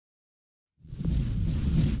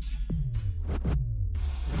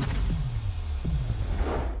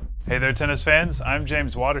Hey there tennis fans, I'm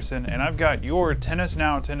James Waterson and I've got your Tennis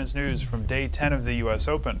Now tennis news from day 10 of the US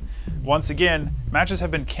Open. Once again, matches have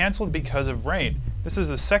been cancelled because of rain. This is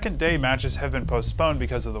the second day matches have been postponed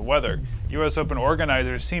because of the weather. US Open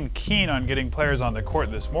organizers seemed keen on getting players on the court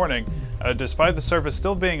this morning, despite the surface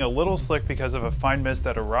still being a little slick because of a fine mist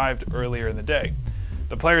that arrived earlier in the day.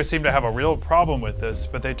 The players seemed to have a real problem with this,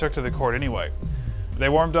 but they took to the court anyway. They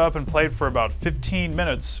warmed up and played for about 15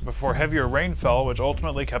 minutes before heavier rain fell, which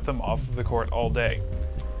ultimately kept them off of the court all day.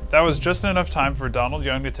 That was just enough time for Donald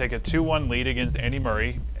Young to take a 2-1 lead against Andy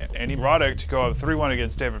Murray, Andy Roddick to go up 3-1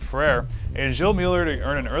 against David Ferrer, and Gilles Muller to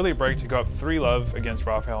earn an early break to go up 3-love against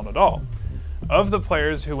Rafael Nadal. Of the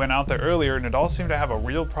players who went out there earlier, Nadal seemed to have a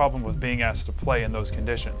real problem with being asked to play in those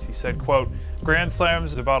conditions. He said, quote, "Grand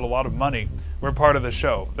Slams is about a lot of money. We're part of the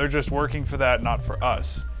show. They're just working for that, not for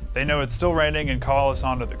us. They know it's still raining and call us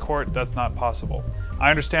onto the court. That's not possible. I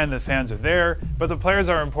understand that fans are there, but the players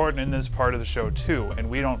are important in this part of the show too, and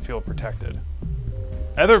we don't feel protected."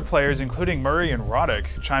 Other players, including Murray and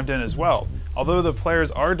Roddick, chimed in as well. Although the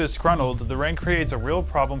players are disgruntled, the rain creates a real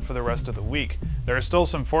problem for the rest of the week. There are still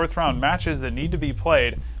some fourth-round matches that need to be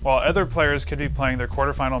played, while other players could be playing their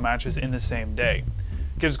quarterfinal matches in the same day.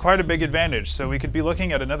 It gives quite a big advantage, so we could be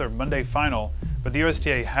looking at another Monday final, but the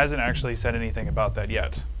USTA hasn't actually said anything about that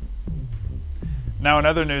yet. Now in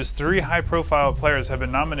other news, 3 high-profile players have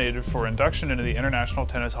been nominated for induction into the International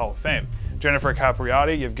Tennis Hall of Fame. Jennifer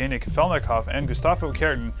Capriati, Yevgeny Kafelnikov, and Gustavo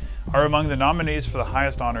Kuerten are among the nominees for the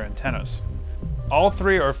highest honor in tennis. All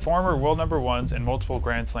 3 are former world number 1s and multiple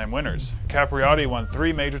Grand Slam winners. Capriati won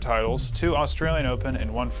 3 major titles, 2 Australian Open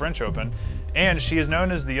and 1 French Open, and she is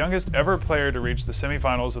known as the youngest ever player to reach the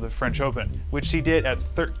semifinals of the French Open, which she did at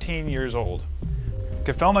 13 years old.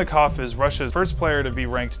 Kafelnikov is Russia's first player to be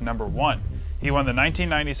ranked number 1. He won the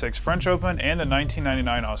 1996 French Open and the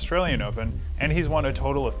 1999 Australian Open, and he's won a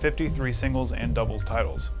total of 53 singles and doubles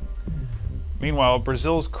titles. Meanwhile,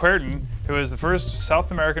 Brazil's Kuerten, who is the first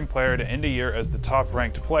South American player to end a year as the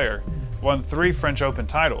top-ranked player, won 3 French Open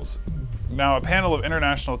titles. Now, a panel of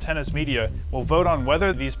international tennis media will vote on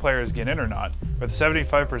whether these players get in or not, with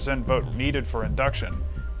 75% vote needed for induction.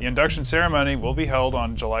 The induction ceremony will be held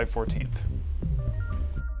on July 14th.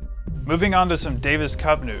 Moving on to some Davis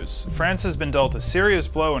Cup news. France has been dealt a serious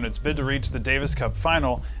blow in its bid to reach the Davis Cup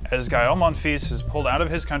final as Gael Monfils has pulled out of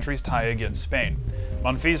his country's tie against Spain.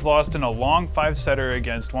 Monfils lost in a long 5-setter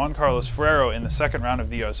against Juan Carlos Ferrero in the second round of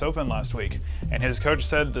the US Open last week, and his coach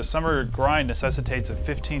said the summer grind necessitates a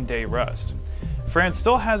 15-day rest. France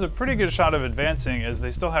still has a pretty good shot of advancing as they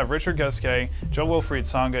still have Richard Gasquet, Jo-Wilfried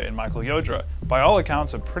Tsonga, and Michael Yodra, by all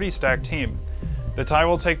accounts a pretty stacked team. The tie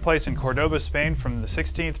will take place in Cordoba, Spain from the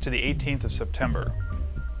 16th to the 18th of September.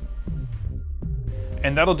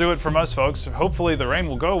 And that'll do it from us, folks. Hopefully the rain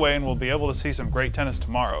will go away and we'll be able to see some great tennis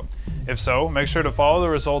tomorrow. If so, make sure to follow the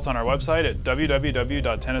results on our website at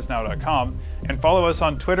www.tennisnow.com and follow us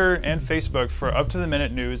on Twitter and Facebook for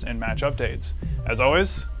up-to-the-minute news and match updates. As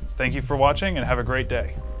always, thank you for watching and have a great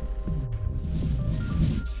day.